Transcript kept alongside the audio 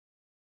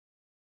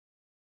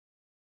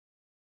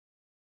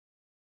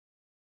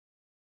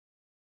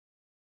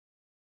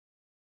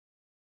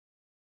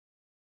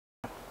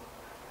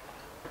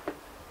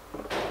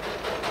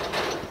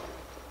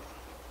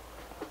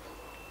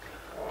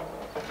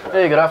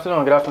Hey, good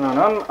afternoon, good afternoon.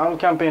 I'm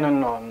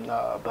campaigning on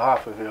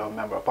behalf of your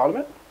member of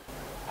parliament.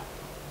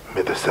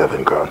 May the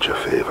seven grant your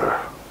favor.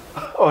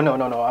 Oh, no,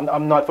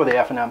 I'm not for the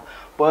F&M.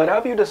 But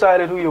have you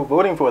decided who you're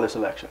voting for this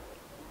election?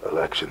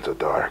 Elections are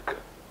dark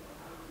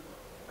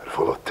and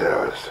full of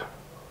terrors.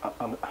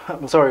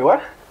 I'm sorry,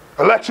 what?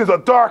 Elections are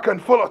dark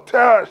and full of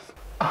terrors.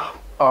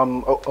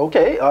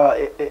 Okay,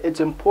 it's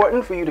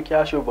important for you to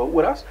cast your vote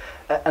with us.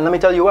 And let me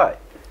tell you why.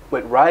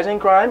 With rising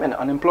crime and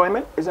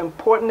unemployment, it's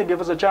important to give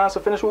us a chance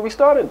to finish where we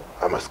started.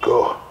 I must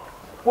go.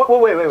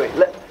 Wait.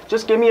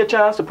 Just give me a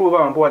chance to prove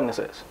how important this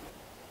is.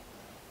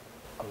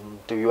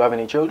 Do you have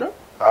any children?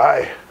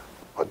 Aye,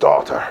 a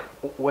daughter.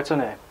 What's her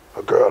name?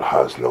 A girl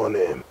has no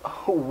name.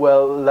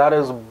 Well, that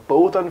is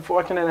both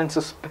unfortunate and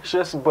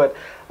suspicious, but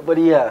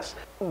yes.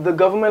 The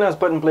government has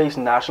put in place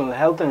national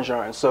health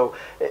insurance, so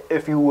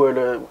if you were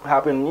to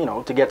happen,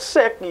 to get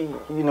sick, you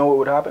know what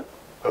would happen?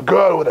 A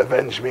girl would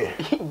avenge me.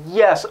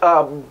 Yes,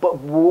 but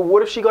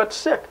what if she got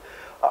sick?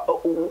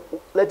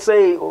 Let's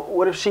say,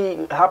 what if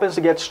she happens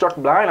to get struck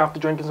blind after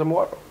drinking some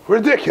water?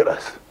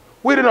 Ridiculous.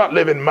 We do not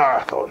live in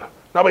Marathon.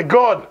 Now by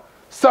God,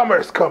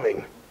 summer's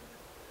coming.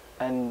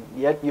 And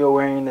yet you're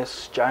wearing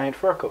this giant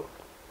fur coat.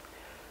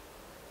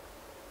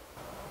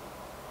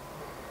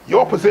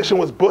 Your position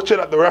was butchered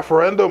at the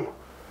referendum,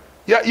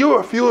 yet you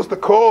refused the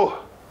call.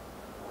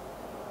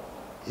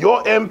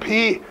 Your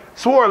MP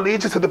swore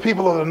allegiance to the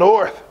people of the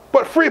North,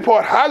 but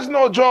Freeport has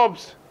no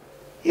jobs,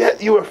 yet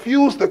you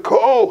refused the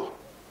call.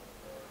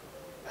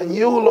 And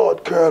you,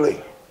 Lord Curling,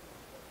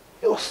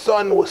 your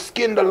son was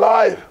skinned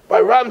alive by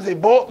Ramsay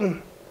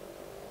Bolton,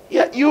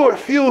 yet you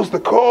refused the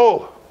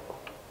call.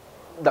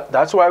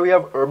 That's why we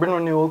have Urban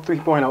Renewal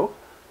 3.0.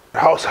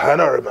 House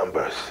Hannah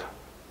remembers.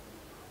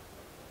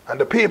 And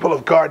the people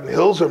of Garden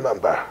Hills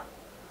remember.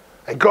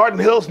 And Garden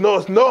Hills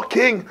knows no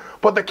king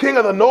but the king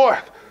of the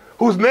North,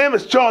 whose name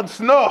is Jon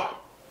Snow.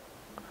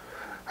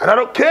 And I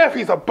don't care if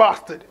he's a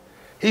bastard.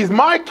 He's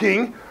my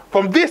king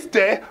from this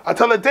day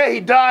until the day he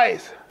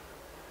dies.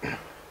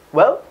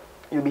 Well,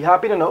 you'll be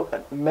happy to know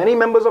that many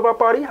members of our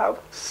party have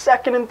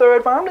second and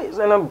third families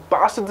and are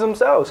bastards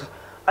themselves.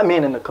 I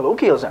mean, in the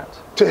colloquial sense.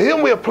 To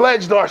him we have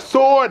pledged our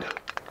sword.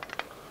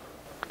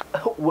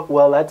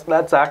 Well,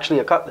 let's actually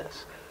a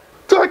cutlass.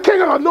 To the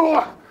king of the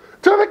North!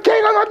 To the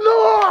king of the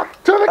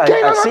North! To the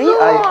king of the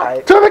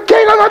North! To the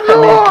king of the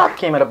North!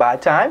 Came at a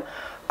bad time.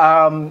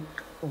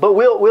 But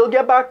we'll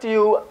get back to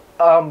you.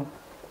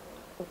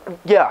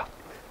 Yeah.